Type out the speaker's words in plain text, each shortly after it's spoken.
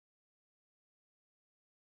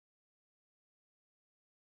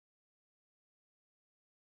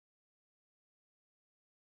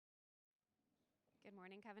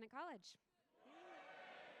morning, Covenant College.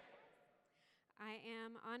 I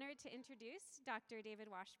am honored to introduce Dr. David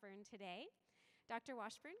Washburn today. Dr.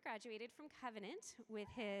 Washburn graduated from Covenant with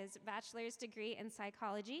his bachelor's degree in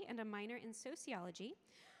psychology and a minor in sociology.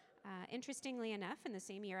 Interestingly enough, in the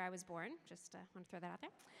same year I was born, just want to throw that out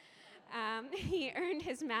there. He earned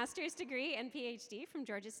his master's degree and PhD from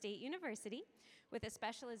Georgia State University with a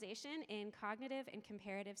specialization in cognitive and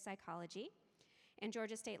comparative psychology. And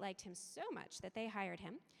Georgia State liked him so much that they hired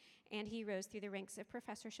him, and he rose through the ranks of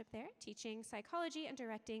professorship there, teaching psychology and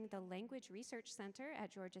directing the Language Research Center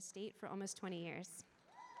at Georgia State for almost 20 years.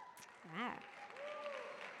 Yeah.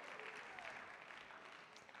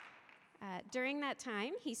 During that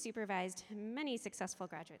time, he supervised many successful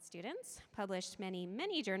graduate students, published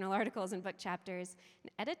many journal articles and book chapters,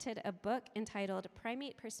 and edited a book entitled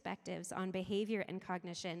Primate Perspectives on Behavior and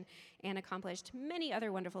Cognition, and accomplished many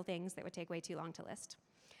other wonderful things that would take way too long to list.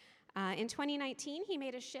 In 2019, he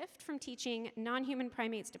made a shift from teaching non-human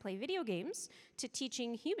primates to play video games to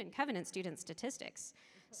teaching human Covenant students statistics.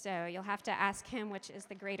 So you'll have to ask him which is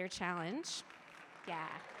the greater challenge. Yeah.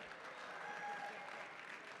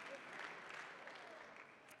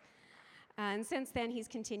 And since then, he's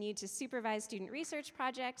continued to supervise student research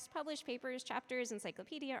projects, publish papers, chapters,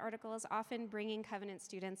 encyclopedia articles, often bringing Covenant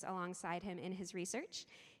students alongside him in his research.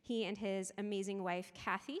 He and his amazing wife,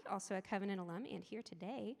 Kathy, also a Covenant alum and here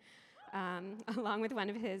today, along with one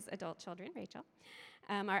of his adult children, Rachel,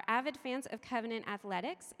 are avid fans of Covenant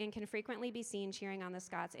athletics and can frequently be seen cheering on the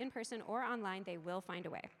Scots in person or online. They will find a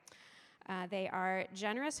way. They are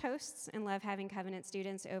generous hosts and love having Covenant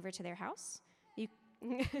students over to their house.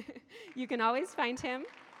 You can always find him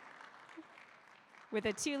with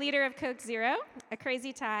a 2-liter of Coke Zero, a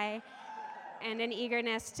crazy tie, and an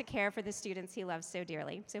eagerness to care for the students he loves so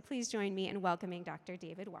dearly. So please join me in welcoming Dr.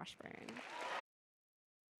 David Washburn.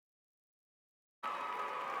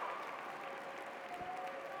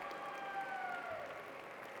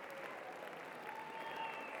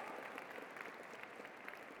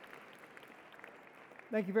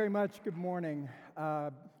 Thank you very much. Good morning.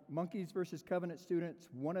 Monkeys versus Covenant students.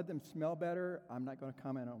 One of them smell better. I'm not going to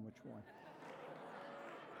comment on which one.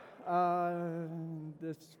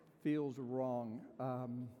 This feels wrong.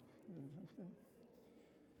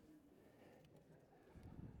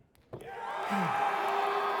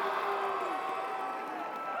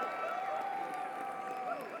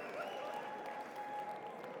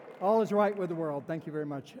 All is right with the world. Thank you very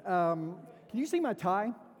much. Can you see my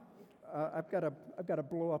tie? I've got a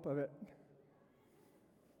blow up of it.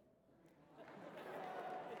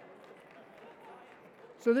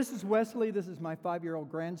 So this is Wesley. This is my 5-year-old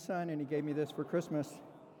grandson, and he gave me this for Christmas.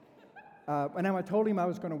 And I told him I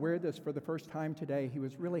was going to wear this for the first time today. He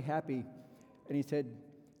was really happy, and he said,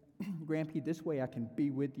 "Grampy, this way I can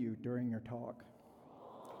be with you during your talk."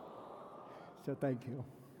 So thank you.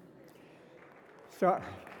 So,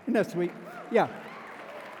 isn't that sweet? Yeah.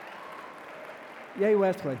 Yay,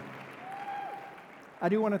 Wesley. I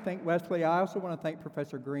do want to thank Wesley. I also want to thank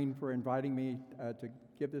Professor Green for inviting me to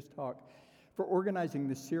give this talk, for organizing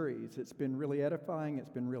this series. It's been really edifying. It's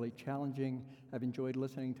been really challenging. I've enjoyed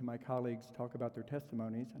listening to my colleagues talk about their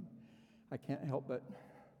testimonies, and I can't help but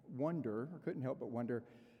wonder, or couldn't help but wonder,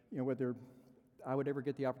 whether I would ever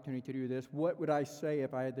get the opportunity to do this. What would I say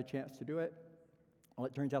if I had the chance to do it? Well,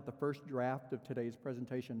 it turns out the first draft of today's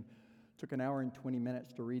presentation took 1 hour and 20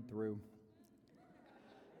 minutes to read through.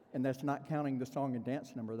 And that's not counting the song and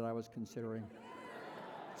dance number that I was considering.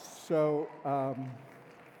 So I'm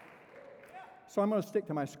going to stick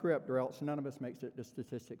to my script, or else none of us makes it to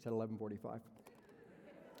statistics at 11:45.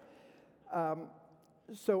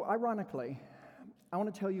 So ironically, I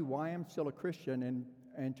want to tell you why I'm still a Christian,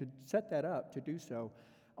 and to set that up, to do so,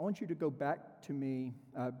 I want you to go back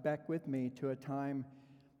with me to a time,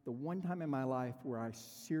 the one time in my life where I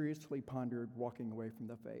seriously pondered walking away from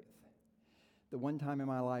the faith. The one time in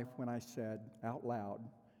my life when I said out loud,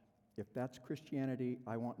 if that's Christianity,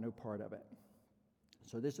 I want no part of it.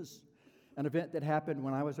 So this is an event that happened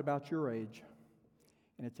when I was about your age,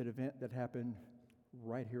 and it's an event that happened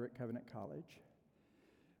right here at Covenant College.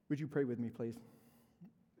 Would you pray with me, please?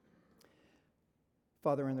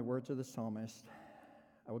 Father, in the words of the psalmist,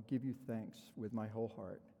 I will give you thanks with my whole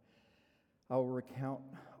heart. I will recount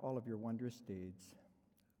all of your wondrous deeds.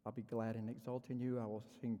 I'll be glad and exult in you. I will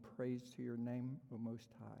sing praise to your name, O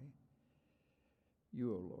Most High.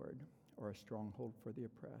 You, O Lord, are a stronghold for the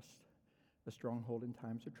oppressed, a stronghold in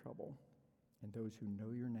times of trouble. And those who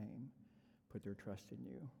know your name put their trust in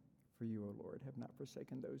you. For you, O Lord, have not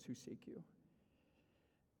forsaken those who seek you.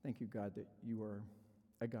 Thank you, God, that you are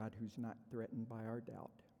a God who's not threatened by our doubt.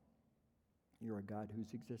 You're a God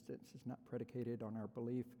whose existence is not predicated on our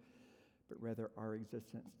belief, but rather our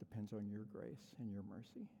existence depends on your grace and your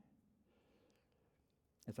mercy.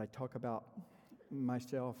 As I talk about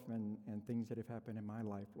myself and things that have happened in my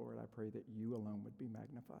life, Lord, I pray that you alone would be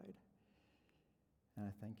magnified. And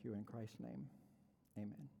I thank you in Christ's name.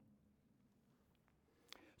 Amen.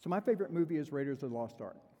 So my favorite movie is Raiders of the Lost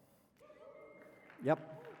Ark. Yep.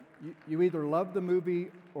 You either love the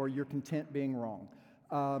movie or you're content being wrong.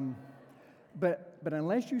 But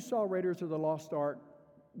unless you saw Raiders of the Lost Ark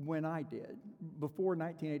when I did, before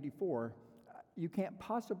 1984, you can't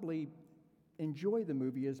possibly enjoy the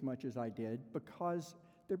movie as much as I did because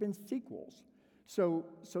there have been sequels. So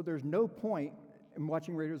there's no point in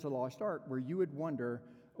watching Raiders of the Lost Ark where you would wonder,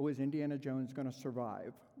 oh, is Indiana Jones going to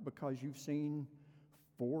survive? Because you've seen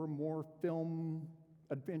 4 more film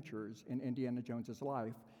adventures in Indiana Jones's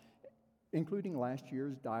life, including last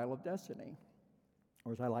year's Dial of Destiny,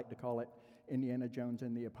 or as I like to call it, Indiana Jones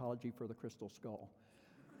and the Apology for the Crystal Skull.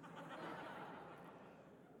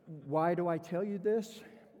 Why do I tell you this?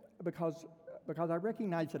 Because I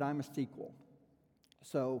recognize that I'm a sequel.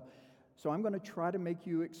 So I'm going to try to make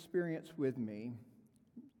you experience with me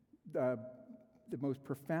the most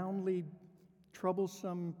profoundly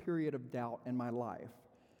troublesome period of doubt in my life.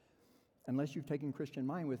 Unless you've taken Christian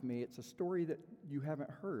Mind with me, it's a story that you haven't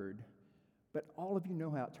heard, but all of you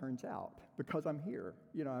know how it turns out because I'm here.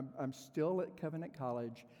 You know, I'm still at Covenant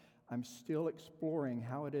College. I'm still exploring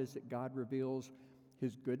how it is that God reveals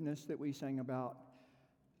his goodness that we sang about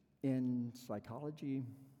in psychology.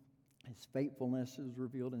 His faithfulness is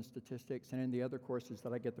revealed in statistics and in the other courses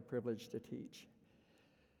that I get the privilege to teach.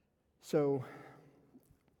 So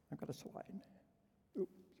I've got a slide.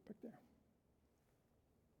 Oops, it's back there.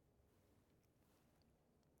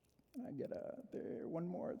 I get there one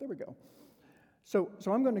more. There we go. So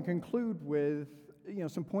I'm going to conclude with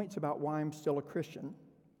some points about why I'm still a Christian,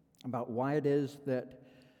 about why it is that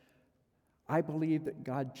I believe that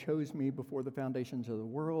God chose me before the foundations of the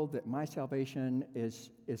world, that my salvation is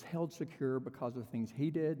held secure because of things he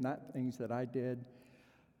did, not things that I did.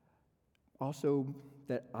 Also,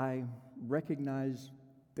 that I recognize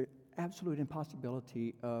the absolute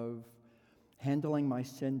impossibility of handling my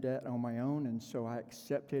sin debt on my own, and so I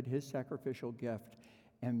accepted his sacrificial gift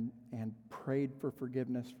and prayed for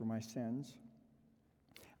forgiveness for my sins.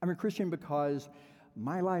 I'm a Christian because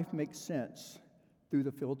my life makes sense through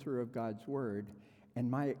the filter of God's Word, and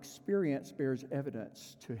my experience bears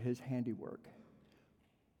evidence to his handiwork.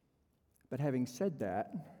 But having said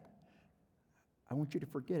that, I want you to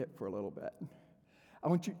forget it for a little bit. I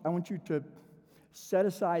want you to set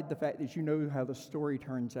aside the fact that you know how the story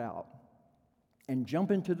turns out and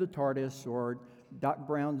jump into the TARDIS or Doc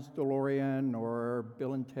Brown's DeLorean or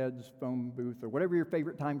Bill and Ted's phone booth or whatever your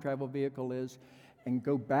favorite time travel vehicle is and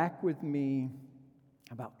go back with me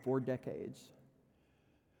about 4 decades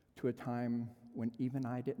to a time when even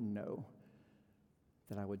I didn't know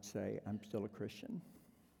that I would say I'm still a Christian.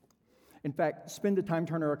 In fact, spin the time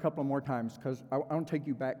turner a couple more times because I want to take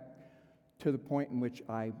you back to the point in which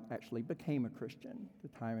I actually became a Christian, the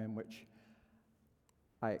time in which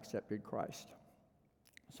I accepted Christ.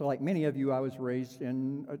 So like many of you, I was raised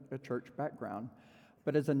in a church background.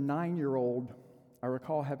 But as a 9-year-old, I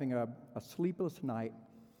recall having a sleepless night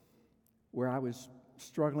where I was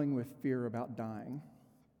struggling with fear about dying.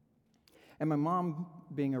 And my mom,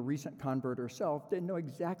 being a recent convert herself, didn't know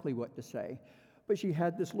exactly what to say. But she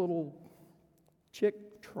had this little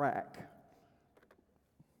chick tract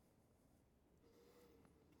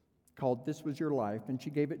called This Was Your Life, and she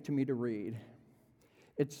gave it to me to read.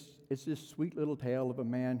 It's this sweet little tale of a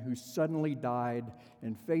man who suddenly died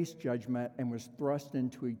and faced judgment and was thrust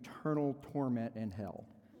into eternal torment in hell.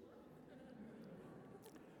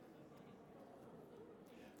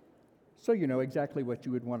 So you know exactly what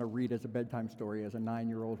you would want to read as a bedtime story as a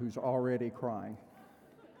 9-year-old who's already crying.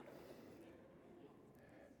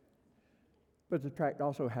 But the tract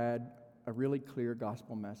also had a really clear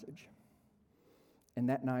gospel message. And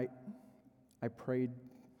that night, I prayed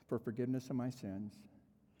for forgiveness of my sins,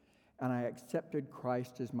 and I accepted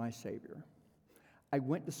Christ as my Savior. I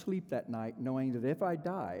went to sleep that night knowing that if I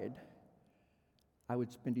died, I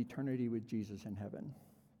would spend eternity with Jesus in heaven.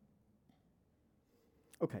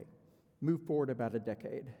 Okay, move forward about a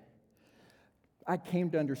decade. I came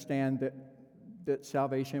to understand that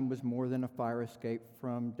salvation was more than a fire escape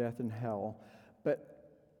from death and hell, but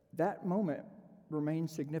that moment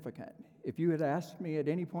remains significant. If you had asked me at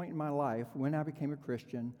any point in my life when I became a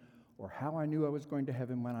Christian or how I knew I was going to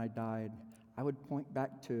heaven when I died, I would point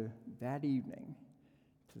back to that evening,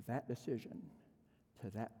 to that decision,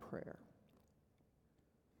 to that prayer.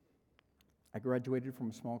 I graduated from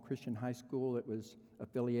a small Christian high school that was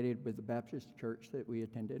affiliated with the Baptist church that we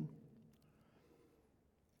attended.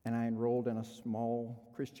 And I enrolled in a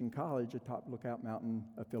small Christian college atop Lookout Mountain,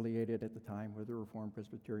 affiliated at the time with the Reformed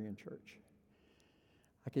Presbyterian Church.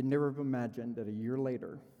 I could never have imagined that a year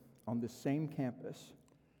later, on the same campus,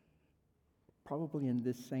 probably in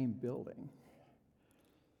this same building,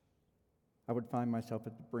 I would find myself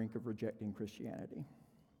at the brink of rejecting Christianity.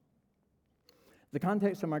 The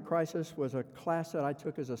context of my crisis was a class that I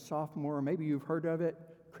took as a sophomore. Maybe you've heard of it,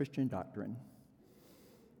 Christian doctrine.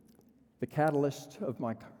 The catalyst of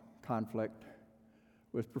my conflict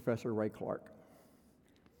was Professor Ray Clark.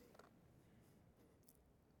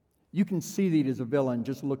 You can see that he's a villain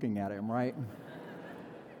just looking at him, right?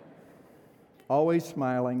 Always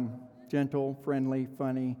smiling, gentle, friendly,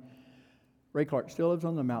 funny. Ray Clark still lives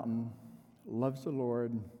on the mountain, loves the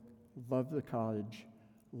Lord, loved the college,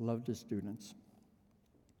 loved his students.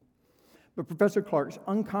 But Professor Clark's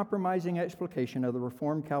uncompromising explication of the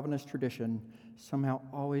Reformed Calvinist tradition somehow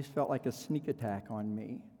always felt like a sneak attack on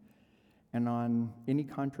me and on any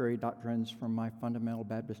contrary doctrines from my fundamental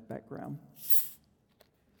Baptist background.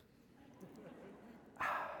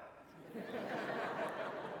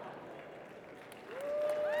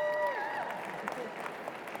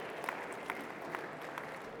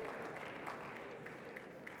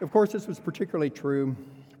 Of course, this was particularly true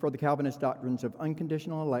for the Calvinist doctrines of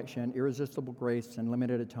unconditional election, irresistible grace, and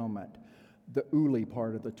limited atonement, the Uli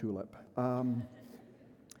part of the tulip.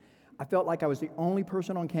 I felt like I was the only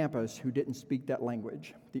person on campus who didn't speak that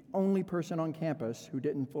language, the only person on campus who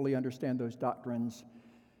didn't fully understand those doctrines,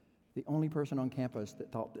 the only person on campus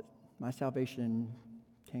that thought that my salvation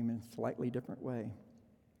came in a slightly different way.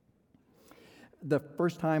 The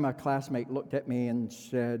first time a classmate looked at me and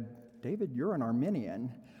said, "David, you're an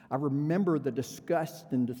Arminian," I remember the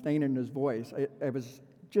disgust and disdain in his voice. It was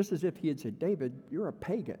just as if he had said, "David, you're a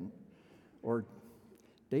pagan," or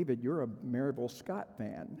 "David, you're a Maryville Scott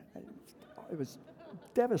fan." It was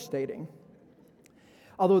devastating.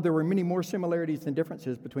 Although there were many more similarities than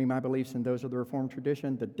differences between my beliefs and those of the Reformed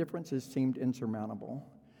tradition, the differences seemed insurmountable.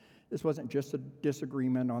 This wasn't just a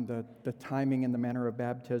disagreement on the timing and the manner of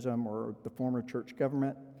baptism or the form of church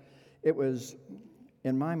government. It was,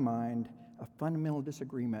 in my mind, a fundamental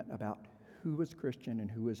disagreement about who was Christian and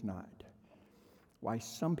who was not. Why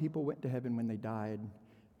some people went to heaven when they died,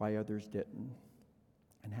 why others didn't,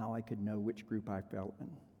 and how I could know which group I fell in.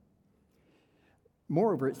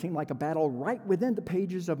 Moreover, it seemed like a battle right within the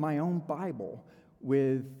pages of my own Bible,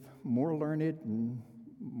 with more learned and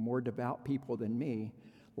more devout people than me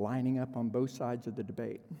lining up on both sides of the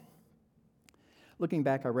debate. Looking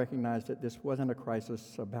back, I recognize that this wasn't a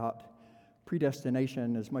crisis about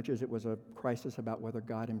predestination as much as it was a crisis about whether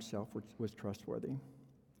God himself was trustworthy.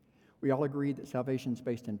 We all agreed that salvation is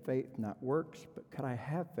based in faith, not works, but could I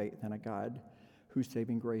have faith in a God whose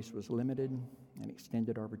saving grace was limited and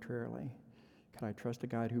extended arbitrarily? Could I trust a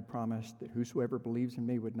God who promised that whosoever believes in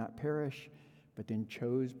me would not perish, but then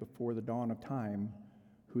chose before the dawn of time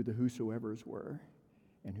who the whosoevers were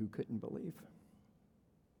and who couldn't believe?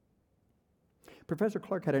 Professor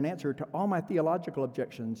Clark had an answer to all my theological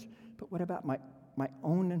objections, but what about my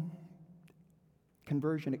own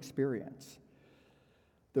conversion experience?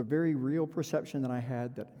 The very real perception that I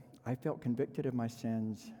had that I felt convicted of my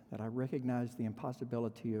sins, that I recognized the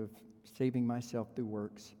impossibility of saving myself through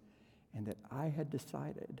works, and that I had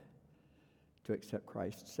decided to accept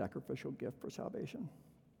Christ's sacrificial gift for salvation.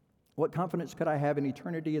 What confidence could I have in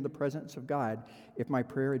eternity in the presence of God if my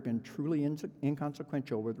prayer had been truly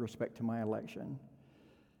inconsequential with respect to my election?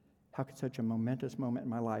 How could such a momentous moment in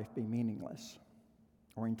my life be meaningless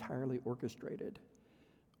or entirely orchestrated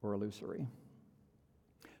or illusory?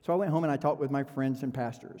 So I went home and I talked with my friends and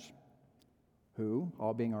pastors, who,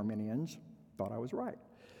 all being Arminians, thought I was right.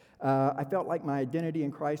 I felt like my identity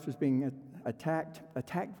in Christ was being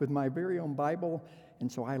attacked with my very own Bible,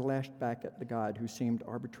 and so I lashed back at the God who seemed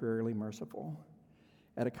arbitrarily merciful,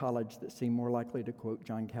 at a college that seemed more likely to quote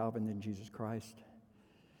John Calvin than Jesus Christ,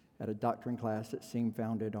 at a doctrine class that seemed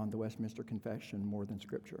founded on the Westminster Confession more than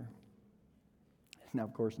Scripture. Now,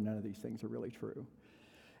 of course, none of these things are really true.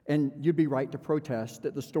 And you'd be right to protest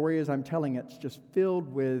that the story as I'm telling it's just filled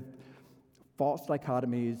with false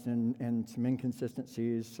dichotomies and some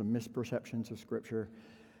inconsistencies, some misperceptions of Scripture.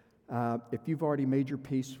 If you've already made your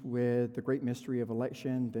peace with the great mystery of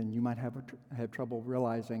election, then you might have trouble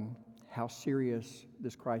realizing how serious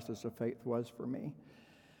this crisis of faith was for me.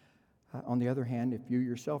 On the other hand, if you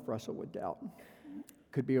yourself wrestle with doubt,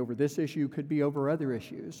 could be over this issue, could be over other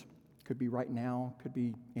issues, could be right now, could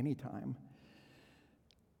be any time,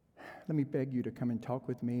 let me beg you to come and talk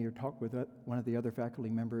with me or talk with one of the other faculty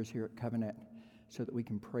members here at Covenant so that we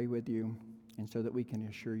can pray with you and so that we can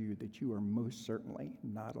assure you that you are most certainly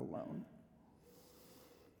not alone.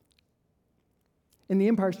 In The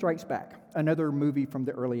Empire Strikes Back, another movie from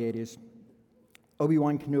the early 80s,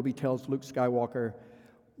 Obi-Wan Kenobi tells Luke Skywalker,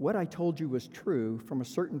 "What I told you was true from a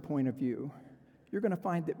certain point of view. You're going to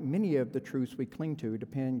find that many of the truths we cling to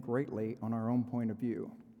depend greatly on our own point of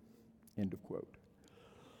view." End of quote.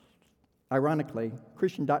 Ironically,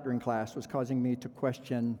 Christian doctrine class was causing me to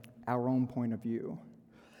question our own point of view.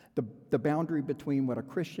 The boundary between what a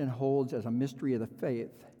Christian holds as a mystery of the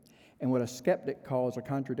faith and what a skeptic calls a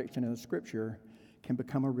contradiction in the Scripture can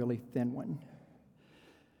become a really thin one.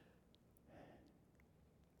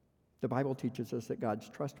 The Bible teaches us that God's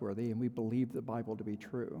trustworthy, and we believe the Bible to be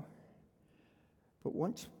true. But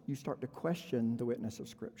once you start to question the witness of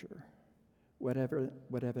Scripture, what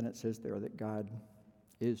evidence is there that God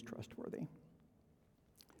is trustworthy?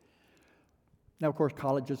 Now, of course,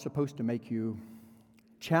 college is supposed to make you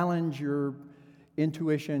challenge your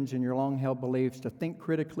intuitions and your long-held beliefs, to think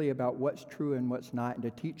critically about what's true and what's not, and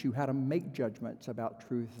to teach you how to make judgments about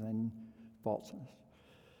truth and falseness.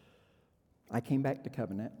 I came back to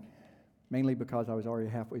Covenant, mainly because I was already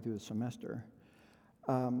halfway through the semester.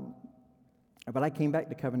 But I came back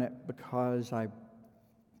to Covenant because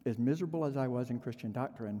as miserable as I was in Christian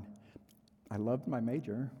doctrine, I loved my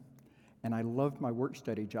major, and I loved my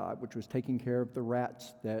work-study job, which was taking care of the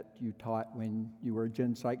rats that you taught when you were a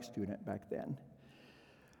Gen Psych student back then.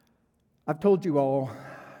 I've told you all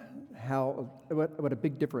what a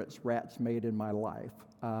big difference rats made in my life.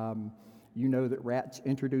 You know that rats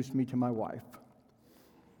introduced me to my wife.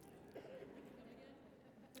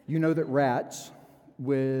 You know that rats,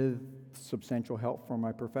 with substantial help from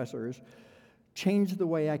my professors, changed the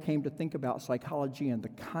way I came to think about psychology and the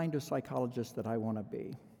kind of psychologist that I want to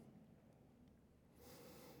be.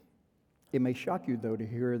 It may shock you, though, to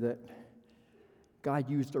hear that God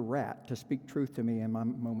used a rat to speak truth to me in my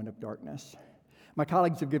moment of darkness. My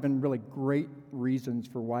colleagues have given really great reasons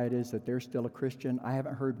for why it is that they're still a Christian. I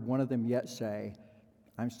haven't heard one of them yet say,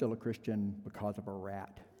 "I'm still a Christian because of a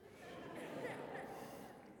rat."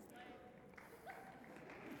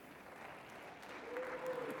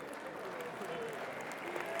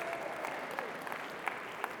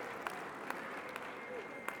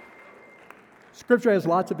 Scripture has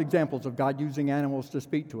lots of examples of God using animals to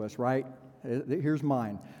speak to us, right? Here's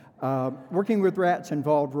mine. Working with rats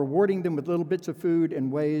involved rewarding them with little bits of food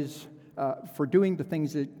and ways for doing the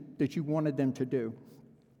things that you wanted them to do.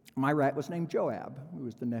 My rat was named Joab, who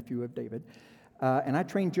was the nephew of David. And I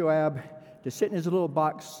trained Joab to sit in his little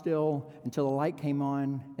box still until the light came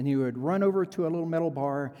on, and he would run over to a little metal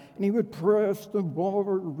bar, and he would press the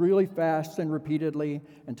bar really fast and repeatedly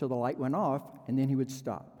until the light went off, and then he would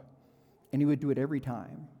stop. And he would do it every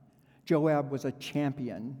time. Joab was a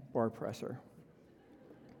champion bar presser.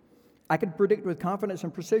 I could predict with confidence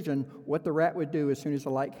and precision what the rat would do as soon as the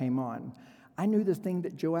light came on. I knew the thing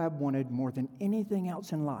that Joab wanted more than anything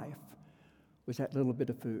else in life was that little bit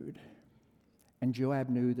of food. And Joab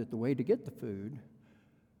knew that the way to get the food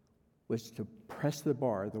was to press the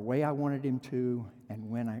bar the way I wanted him to and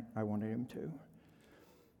when I wanted him to.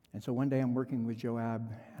 And so one day I'm working with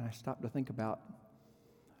Joab, and I stopped to think about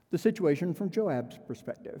the situation from Joab's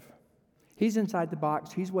perspective. He's inside the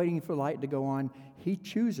box. He's waiting for the light to go on. He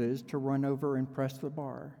chooses to run over and press the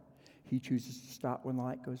bar. He chooses to stop when the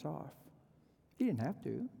light goes off. He didn't have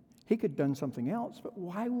to. He could have done something else, but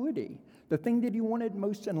why would he? The thing that he wanted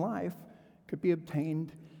most in life could be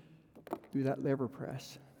obtained through that lever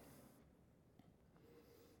press.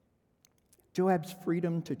 Joab's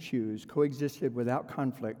freedom to choose coexisted without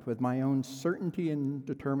conflict with my own certainty and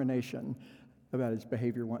determination about his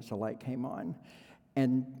behavior once the light came on.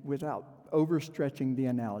 And without overstretching the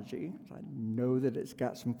analogy, I know that it's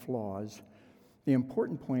got some flaws, the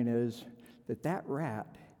important point is that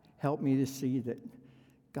rat helped me to see that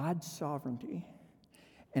God's sovereignty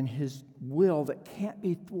and his will that can't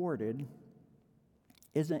be thwarted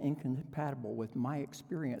isn't incompatible with my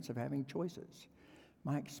experience of having choices,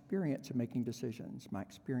 my experience of making decisions, my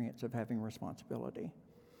experience of having responsibility.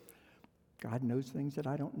 God knows things that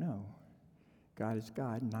I don't know. God is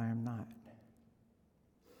God, and I am not.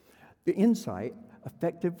 The insight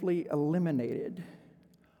effectively eliminated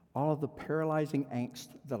all of the paralyzing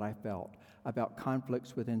angst that I felt about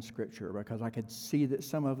conflicts within Scripture, because I could see that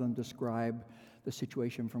some of them describe the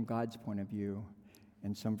situation from God's point of view,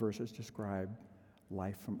 and some verses describe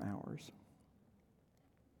life from ours.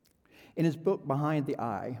 In his book, Behind the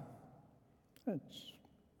Eye, that's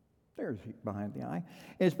There's Behind the Eye.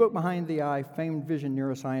 In his book, Behind the Eye, famed vision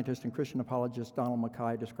neuroscientist and Christian apologist Donald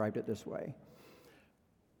Mackay described it this way.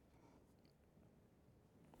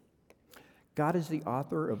 God is the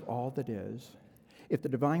author of all that is. If the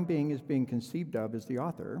divine being is being conceived of as the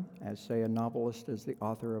author, as, say, a novelist is the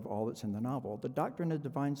author of all that's in the novel, the doctrine of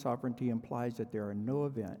divine sovereignty implies that there are no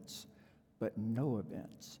events, but no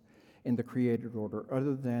events, in the created order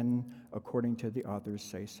other than according to the author's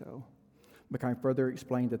say-so. Mackay further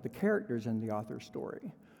explained that the characters in the author's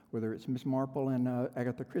story, whether it's Miss Marple in an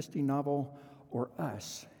Agatha Christie novel or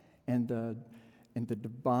us and the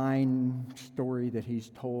divine story that he's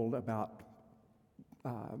told about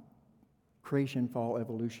creation, fall,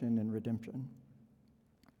 evolution, and redemption.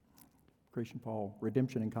 Creation, fall,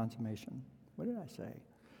 redemption, and consummation. What did I say?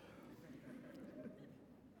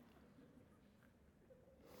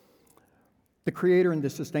 The creator and the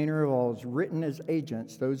sustainer of all is written as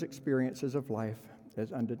agents, those experiences of life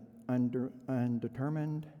as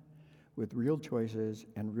undetermined, with real choices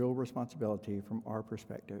and real responsibility from our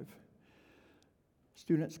perspective.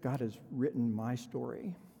 Students, God has written my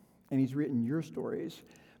story, and he's written your stories,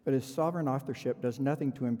 but his sovereign authorship does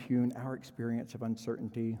nothing to impugn our experience of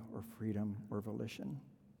uncertainty or freedom or volition.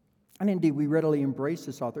 And indeed, we readily embrace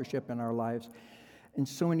this authorship in our lives in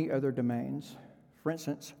so many other domains. For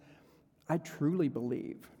instance, I truly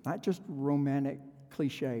believe, not just romantic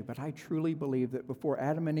cliche, but I truly believe that before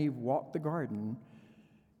Adam and Eve walked the garden,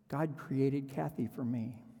 God created Kathy for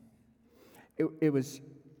me. It was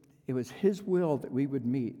his will that we would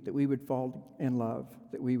meet, that we would fall in love,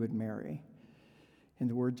 that we would marry. In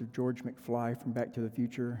the words of George McFly from Back to the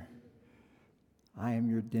Future, I am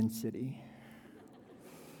your density.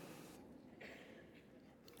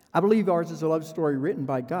 I believe ours is a love story written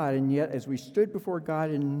by God, and yet as we stood before God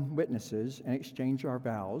and witnesses and exchanged our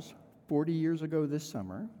vows 40 years ago this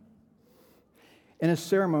summer, in a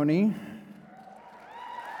ceremony,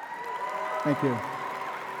 thank you.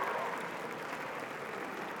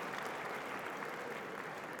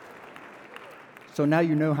 So now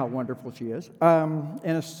you know how wonderful she is. In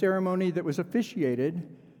a ceremony that was officiated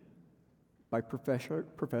by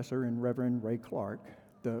Professor and Reverend Ray Clark,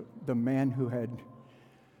 the man who had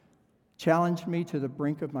challenged me to the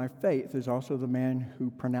brink of my faith, is also the man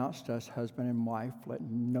who pronounced us husband and wife, let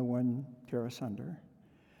no one tear us under.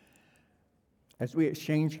 As we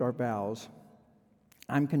exchanged our vows,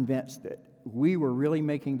 I'm convinced that we were really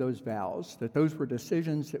making those vows, that those were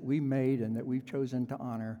decisions that we made and that we've chosen to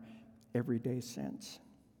honor every day since.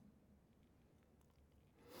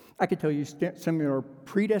 I could tell you similar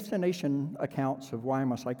predestination accounts of why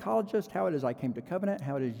I'm a psychologist, how it is I came to covenant,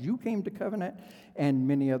 how it is you came to covenant, and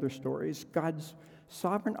many other stories. God's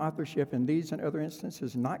sovereign authorship in these and other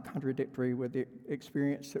instances is not contradictory with the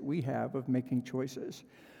experience that we have of making choices,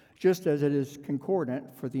 just as it is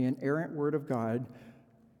concordant for the inerrant Word of God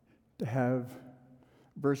to have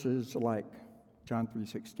verses like John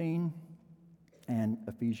 3:16 and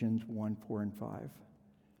Ephesians 1:4 and 5.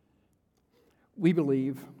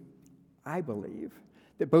 I believe,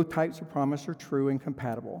 that both types of promise are true and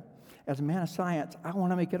compatible. As a man of science, I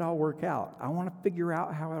want to make it all work out. I want to figure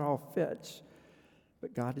out how it all fits.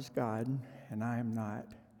 But God is God, and I am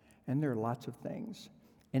not. And there are lots of things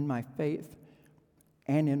in my faith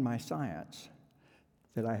and in my science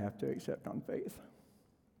that I have to accept on faith.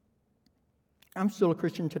 I'm still a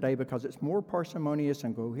Christian today because it's more parsimonious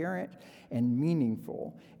and coherent and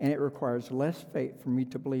meaningful, and it requires less faith for me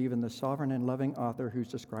to believe in the sovereign and loving author who's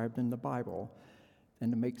described in the Bible than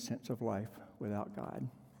to make sense of life without God.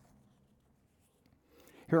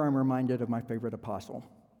 Here I'm reminded of my favorite apostle,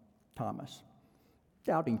 Thomas.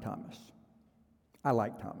 Doubting Thomas. I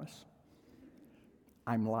like Thomas.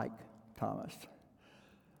 I'm like Thomas.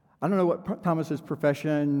 I don't know what Thomas's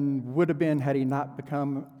profession would have been had he not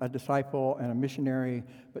become a disciple and a missionary,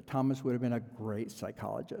 but Thomas would have been a great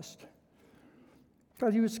psychologist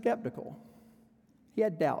because he was skeptical. He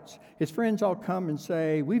had doubts. His friends all come and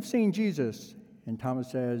say, "We've seen Jesus." And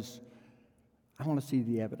Thomas says, "I want to see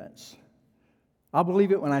the evidence. I'll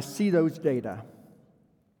believe it when I see those data."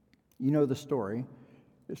 You know the story.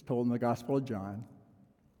 It's told in the Gospel of John.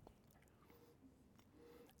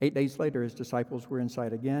 8 days later, his disciples were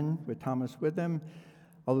inside again with Thomas with them.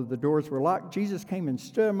 Although the doors were locked, Jesus came and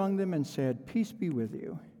stood among them and said, "Peace be with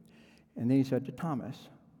you." And then he said to Thomas,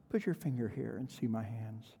 "Put your finger here and see my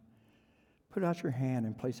hands. Put out your hand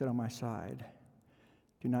and place it on my side.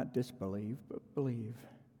 Do not disbelieve, but believe."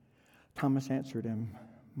 Thomas answered him,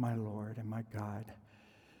 "My Lord and my God."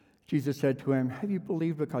 Jesus said to him, "Have you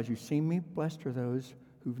believed because you've seen me? Blessed are those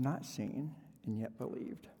who've not seen and yet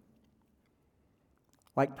believed."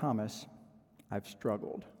 Like Thomas, I've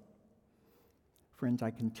struggled. Friends,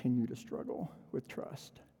 I continue to struggle with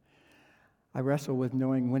trust. I wrestle with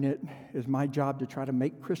knowing when it is my job to try to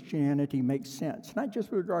make Christianity make sense, not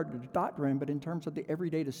just with regard to the doctrine, but in terms of the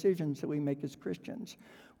everyday decisions that we make as Christians.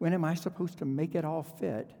 When am I supposed to make it all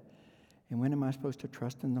fit? And when am I supposed to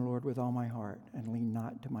trust in the Lord with all my heart and lean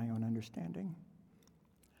not to my own understanding?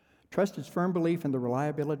 Trust is firm belief in the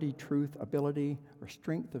reliability, truth, ability, or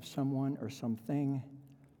strength of someone or something.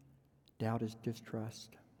 Doubt is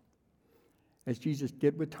distrust. As Jesus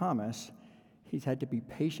did with Thomas, he's had to be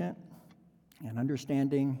patient and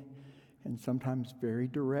understanding and sometimes very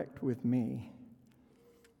direct with me,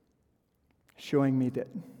 showing me that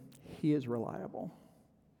he is reliable,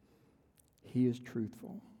 he is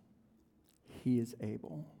truthful, he is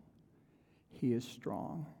able, he is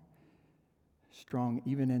strong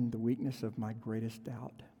even in the weakness of my greatest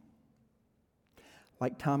doubt.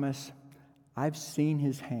 Like Thomas, I've seen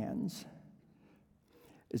his hands.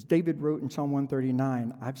 As David wrote in Psalm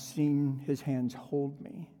 139, I've seen his hands hold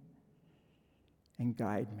me and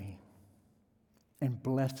guide me and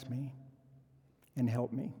bless me and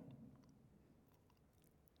help me.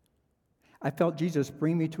 I felt Jesus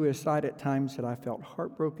bring me to his side at times that I felt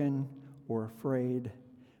heartbroken or afraid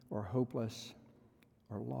or hopeless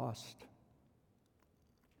or lost.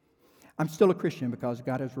 I'm still a Christian because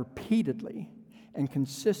God has repeatedly and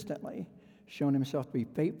consistently shown himself to be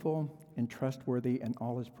faithful and trustworthy in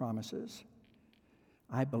all his promises.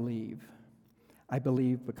 I believe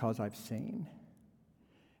because I've seen.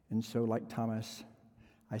 And so, like Thomas,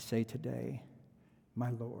 I say today, my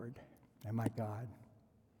Lord and my God.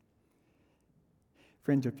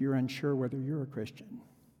 Friends, if you're unsure whether you're a Christian,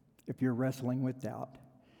 if you're wrestling with doubt,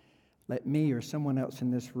 let me or someone else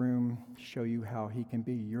in this room show you how he can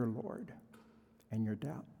be your Lord and your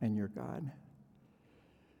doubt and your God.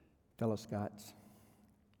 Fellow Scots,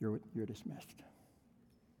 you're dismissed.